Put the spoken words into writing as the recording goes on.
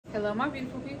Hello my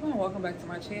beautiful people, and welcome back to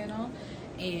my channel.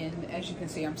 And as you can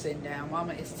see, I'm sitting down.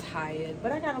 Mama is tired,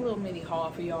 but I got a little mini haul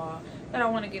for y'all that I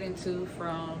want to get into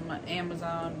from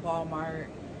Amazon, Walmart,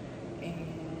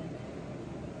 and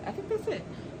I think that's it.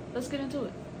 Let's get into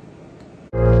it.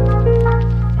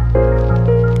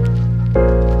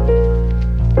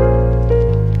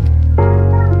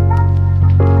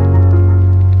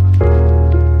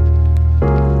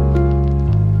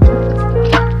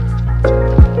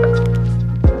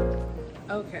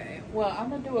 Okay, well, I'm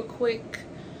gonna do a quick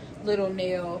little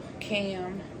nail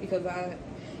cam because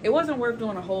it wasn't worth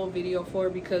doing a whole video for,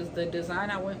 because the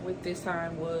design I went with this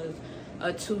time was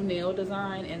a 2 nail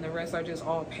design and the rest are just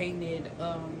all painted,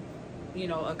 you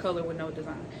know, a color with no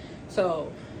design.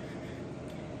 So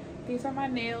these are my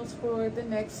nails for the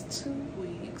next 2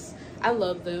 weeks. I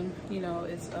love them. You know,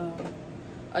 it's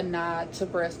a nod to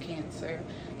breast cancer,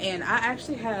 and I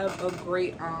actually have a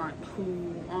great aunt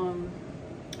who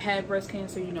had breast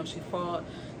cancer. You know, she fought,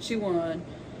 she won,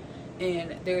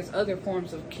 and there's other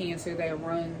forms of cancer that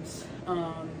runs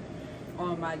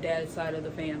on my dad's side of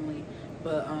the family.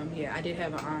 But yeah, I did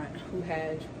have an aunt who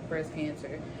had breast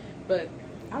cancer. But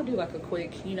I'll do like a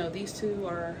quick, you know, these two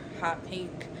are hot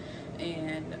pink,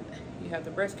 and you have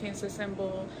the breast cancer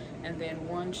symbol, and then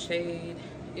one shade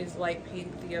is light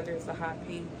pink, the other is the hot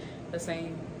pink. The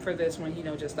same for this one, you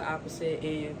know, just the opposite,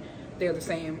 and they're the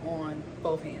same on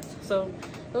both hands. So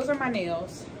those are my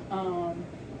nails.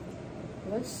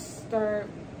 Let's start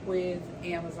with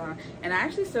Amazon, and I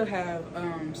actually still have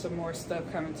some more stuff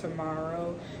coming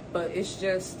tomorrow, but it's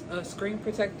just a screen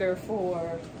protector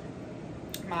for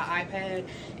my iPad,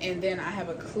 and then I have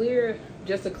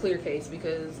just a clear case,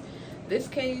 because this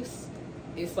case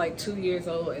is like 2 years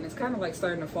old and it's kind of like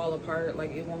starting to fall apart.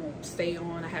 Like, it won't stay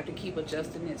on. I have to keep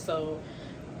adjusting it, so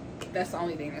that's the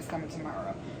only thing that's coming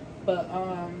tomorrow. But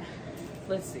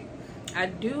let's see, I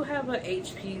do have an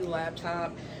HP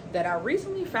laptop that I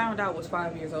recently found out was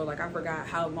 5 years old. Like, I forgot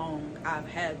how long I've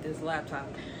had this laptop,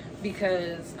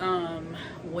 because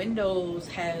Windows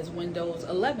has Windows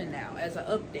 11 now as an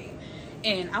update,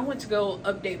 and I went to go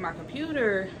update my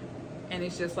computer and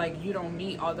it's just like, you don't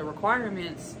meet all the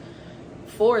requirements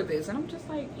for this. And I'm just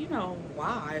like, you know,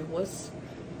 why?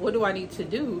 What do I need to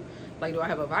do? Like, do I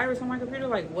have a virus on my computer?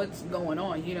 Like, what's going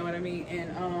on? You know what I mean?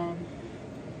 And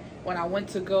when I went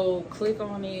to go click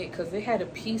on it, because it had a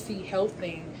PC health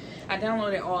thing, I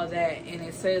downloaded all that, and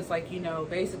it says, like, you know,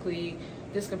 basically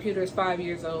this computer is 5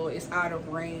 years old. It's out of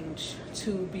range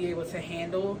to be able to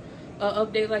handle an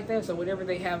update like that. So whatever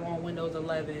they have on Windows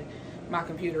 11, my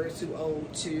computer is too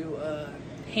old to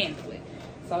handle it.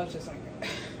 So I was just like,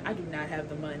 I do not have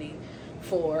the money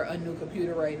for a new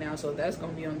computer right now, so that's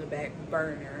gonna be on the back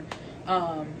burner.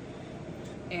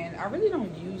 And I really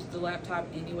don't use the laptop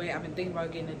anyway. I've been thinking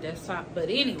about getting a desktop, but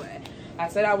anyway, I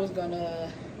said I was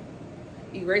gonna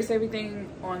erase everything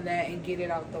on that and get it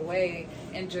out the way,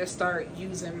 and just start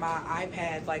using my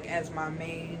iPad like as my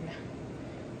main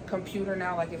computer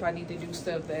now, like if I need to do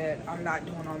stuff that I'm not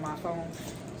doing on my phone.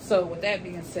 So with that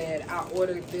being said, I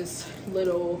ordered this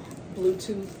little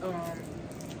Bluetooth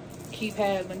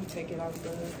keypad. Let me take it out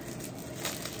the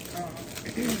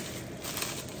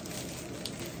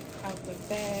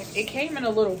bag. It came in a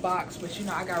little box, but you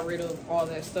know, I got rid of all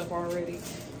that stuff already.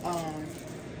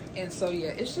 And so yeah,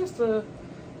 it's just a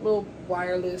little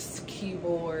wireless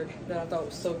keyboard that I thought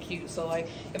was so cute. So like,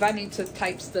 if I need to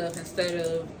type stuff instead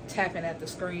of tapping at the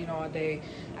screen all day,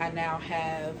 I now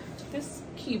have this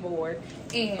keyboard.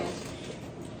 And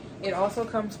it also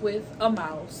comes with a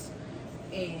mouse,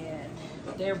 and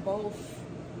they're both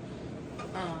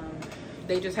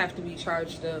they just have to be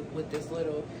charged up with this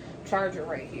little charger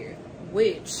right here,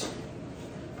 which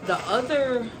the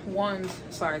other ones,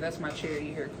 sorry, that's my chair,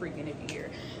 you hear creaking if you hear.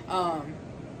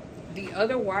 The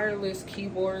other wireless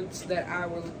keyboards that I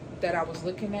was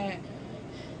looking at,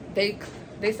 they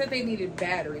said they needed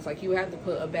batteries. Like, you have to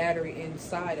put a battery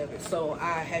inside of it. So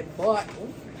I had bought,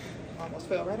 ooh, almost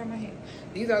fell right on my hand.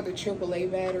 These are the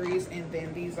AAA batteries, and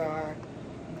then these are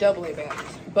AA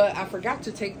batteries. But I forgot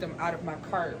to take them out of my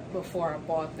cart before I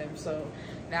bought them, so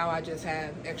now I just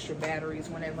have extra batteries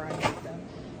whenever I need them.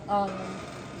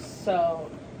 So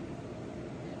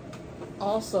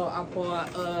also I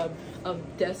bought a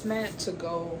desk mat to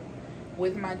go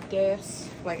with my desk,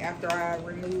 like after I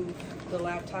remove the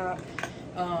laptop,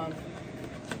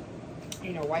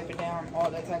 you know, wipe it down,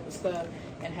 all that type of stuff,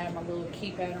 and have my little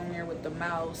keypad on there with the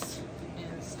mouse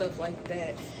and stuff like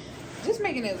that, just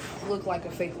making it look like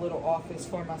a fake little office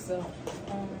for myself.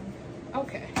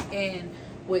 Okay, and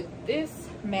with this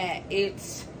mat,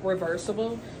 it's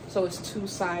reversible, so it's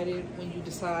two-sided when you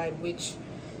decide which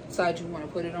side you want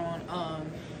to put it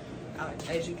on.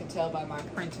 as you can tell by my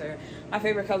printer, my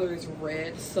favorite color is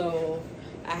red. So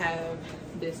I have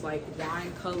this like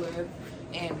wine color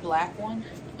and black one.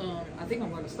 I think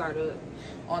I'm going to start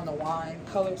on the wine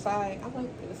color side. I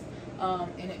like this.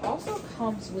 And it also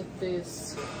comes with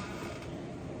this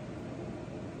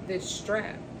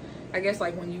strap. I guess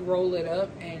like when you roll it up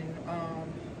and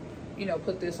you know,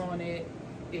 put this on it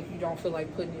if you don't feel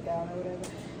like putting it down or whatever.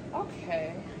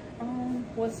 Okay,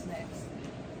 what's next?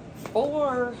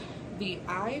 For the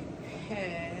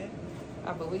iPad,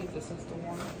 I believe this is the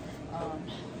one.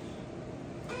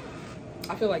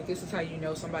 I feel like this is how you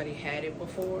know somebody had it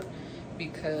before,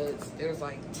 because there's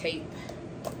like tape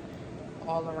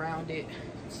all around it.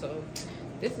 So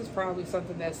this is probably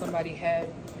something that somebody had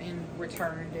and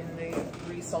returned and they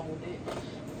resold it.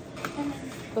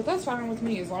 But that's fine with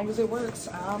me, as long as it works.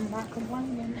 I'm not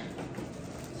complaining.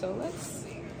 So let's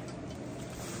see.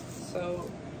 So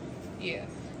yeah,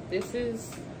 this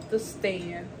is the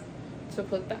stand to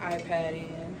put the iPad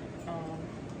in.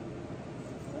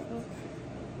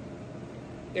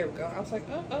 There we go. I was like,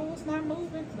 oh, it's not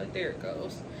moving, but there it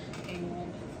goes.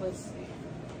 And let's see.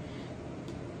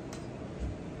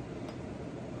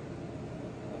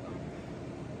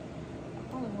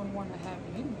 I probably wouldn't want to have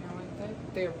it in there like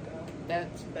that. There we go.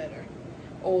 That's better.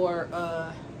 Or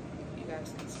you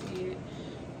guys can see it.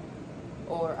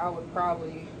 Or I would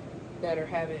probably better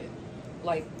have it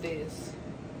like this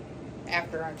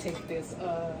after I take this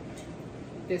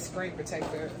this screen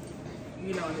protector,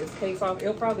 you know, in this case off.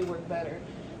 It'll probably work better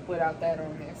without that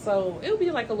on there. So it'll be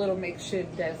like a little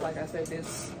makeshift desk. Like I said,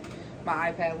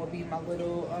 my iPad will be my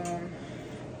little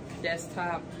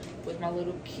desktop with my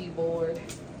little keyboard.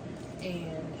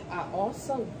 And I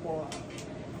also bought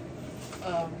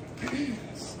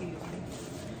excuse me,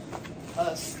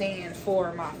 a stand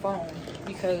for my phone,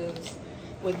 because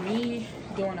with me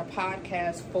doing a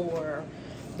podcast for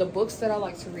the books that I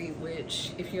like to read,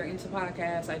 which if you're into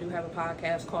podcasts, I do have a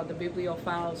podcast called the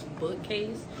Bibliophile's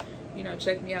Bookcase. You know,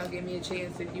 check me out, give me a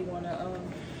chance if you want to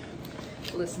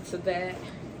listen to that.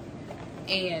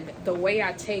 And the way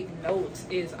I take notes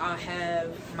is I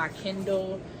have my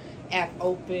Kindle app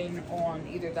open on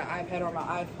either the iPad or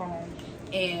my iPhone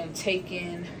and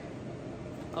taking,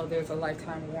 oh, there's a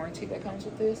lifetime warranty that comes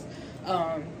with this,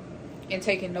 and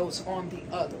taking notes on the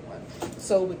other one.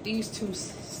 So with these two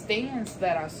stands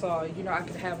that I saw, you know, I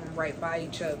could have them right by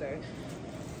each other,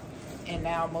 and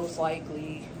now most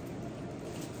likely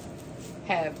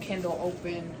have Kindle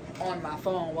open on my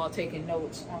phone while taking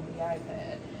notes on the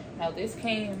iPad. Now this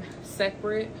came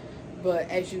separate, but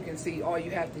as you can see, all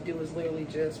you have to do is literally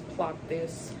just plop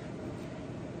this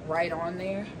right on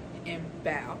there and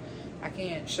bow. I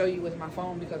can't show you with my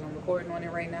phone because I'm recording on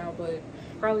it right now, but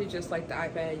probably just like the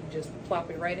iPad, you just plop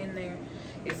it right in there.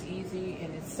 It's easy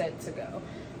and it's set to go.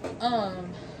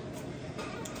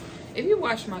 If you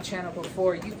watched my channel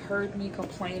before, you've heard me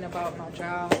complain about my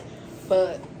job,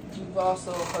 but you've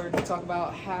also heard me talk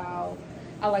about how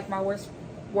I like my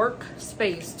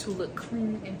workspace to look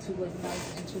clean and to look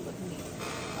nice and to look neat.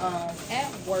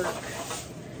 At work,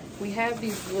 we have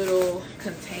these little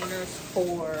containers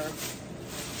for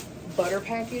butter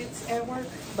packets at work,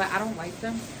 but I don't like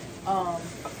them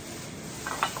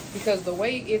because the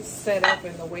way it's set up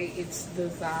and the way it's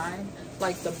designed,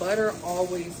 like the butter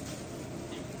always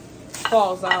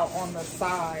falls out on the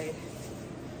side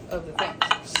of the thing.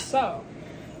 So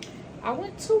I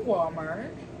went to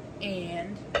Walmart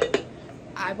and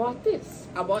I bought this.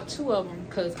 I bought two of them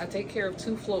because I take care of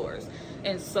 2 floors,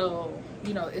 and so,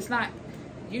 you know, it's not,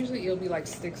 usually it'll be like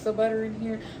sticks of butter in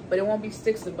here, but it won't be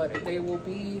sticks of butter. They will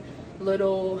be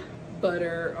little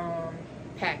butter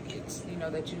packets, you know,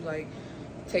 that you like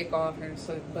take off, and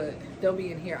so, but they'll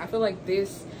be in here. I feel like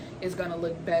this is gonna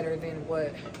look better than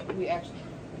what we actually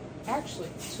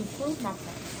to prove my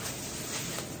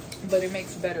point, but it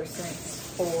makes better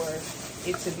sense for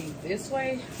it to be this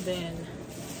way than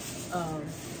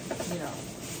you know,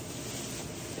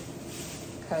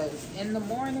 because in the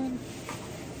morning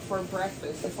for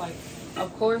breakfast, it's like,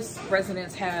 of course,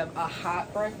 residents have a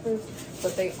hot breakfast,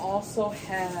 but they also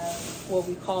have what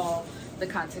we call the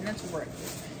continental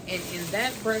breakfast. And in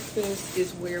that breakfast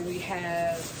is where we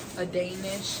have a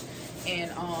Danish and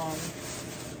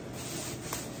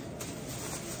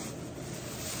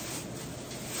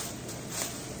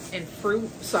fruit,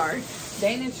 sorry,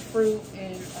 Danish fruit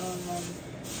and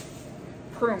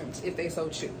prunes if they so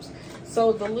choose.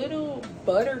 So the little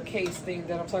butter case thing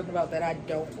that I'm talking about that I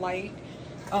don't like,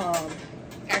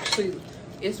 actually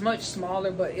it's much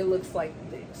smaller, but it looks like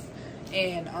this.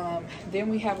 And then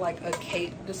we have like a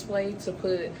cake display to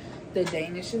put the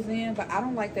Danishes in, but I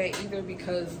don't like that either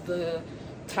because the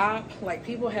top, like,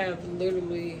 people have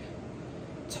literally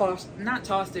not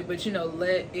tossed it, but you know,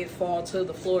 let it fall to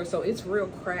the floor. So it's real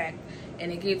cracked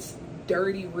and it gets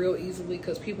dirty real easily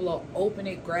because people will open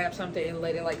it, grab something, and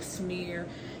let it like smear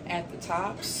at the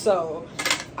top. So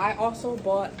I also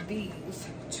bought these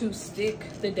to stick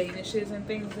the danishes and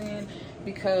things in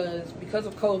because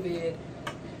of COVID,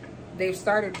 they've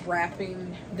started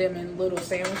wrapping them in little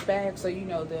sandwich bags. So you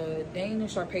know, the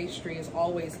Danish or pastry is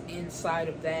always inside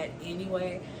of that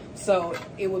anyway, so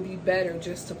it would be better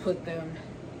just to put them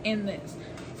in this.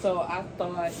 So I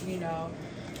thought, you know,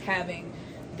 having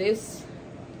this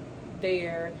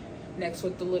there next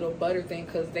with the little butter thing,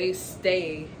 because they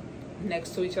stay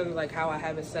next to each other like how I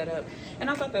have it set up, and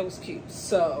I thought that was cute.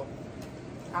 So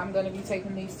I'm gonna be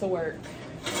taking these to work.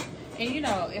 And you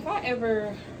know, if I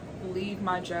ever leave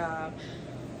my job,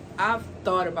 I've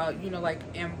thought about, you know, like,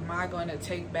 am I going to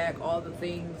take back all the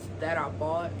things that I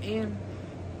bought? And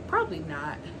probably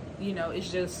not. You know,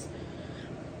 it's just,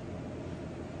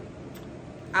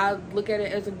 I look at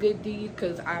it as a good deed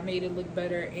because I made it look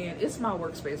better, and it's my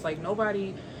workspace. Like,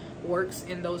 nobody works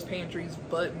in those pantries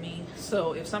but me.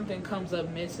 So if something comes up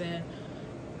missing,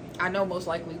 I know most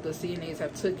likely the CNAs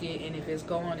have took it, and if it's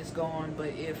gone, it's gone. But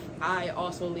if I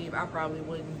also leave, I probably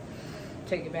wouldn't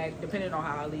take it back, depending on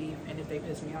how I leave and if they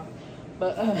piss me off.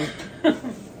 But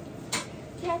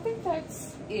yeah, I think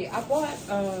that's it. I bought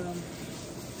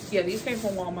yeah, these came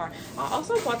from Walmart. I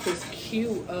also bought this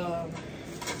cute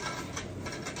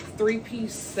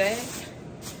 3-piece set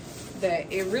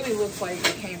that it really looks like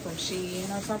it came from Shein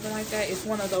or something like that. It's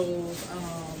one of those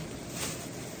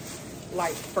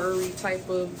like furry type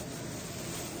of,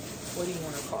 what do you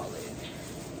want to call it,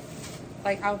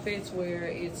 like outfits where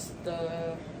it's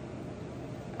the,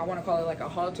 I want to call it like a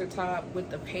halter top with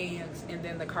the pants, and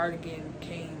then the cardigan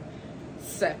came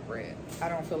separate. I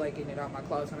don't feel like getting it out my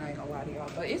closet, I ain't gonna lie to y'all,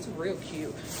 but it's real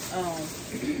cute.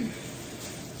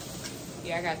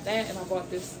 Yeah, I got that, and I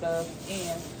bought this stuff.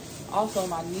 And also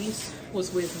my niece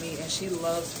was with me and she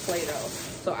loves Play-Doh,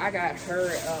 so I got her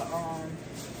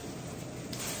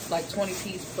like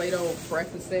 20-piece Play-Doh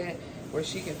breakfast set where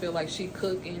she can feel like she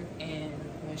cooking. And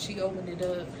when she opened it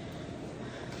up,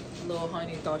 little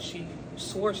honey thought, she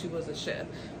swore she was a chef.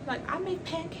 Like, I make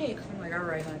pancakes. I'm like, all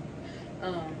right, honey.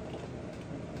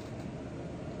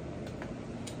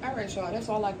 All right, y'all, that's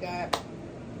all I got.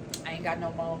 I ain't got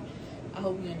no more. I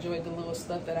hope you enjoyed the little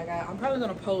stuff that I got. I'm probably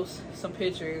gonna post some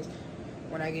pictures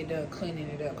when I get done cleaning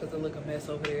it up, because it look a mess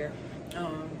over there,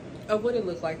 of what it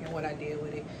looked like and what I did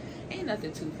with it. Ain't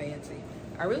nothing too fancy.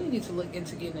 I really need to look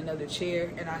into getting another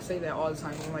chair, and I say that all the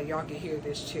time. I'm like, y'all can hear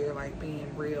this chair like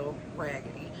being real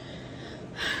raggedy.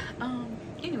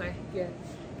 Anyway, yeah,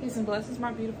 peace and blessings,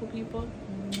 my beautiful people.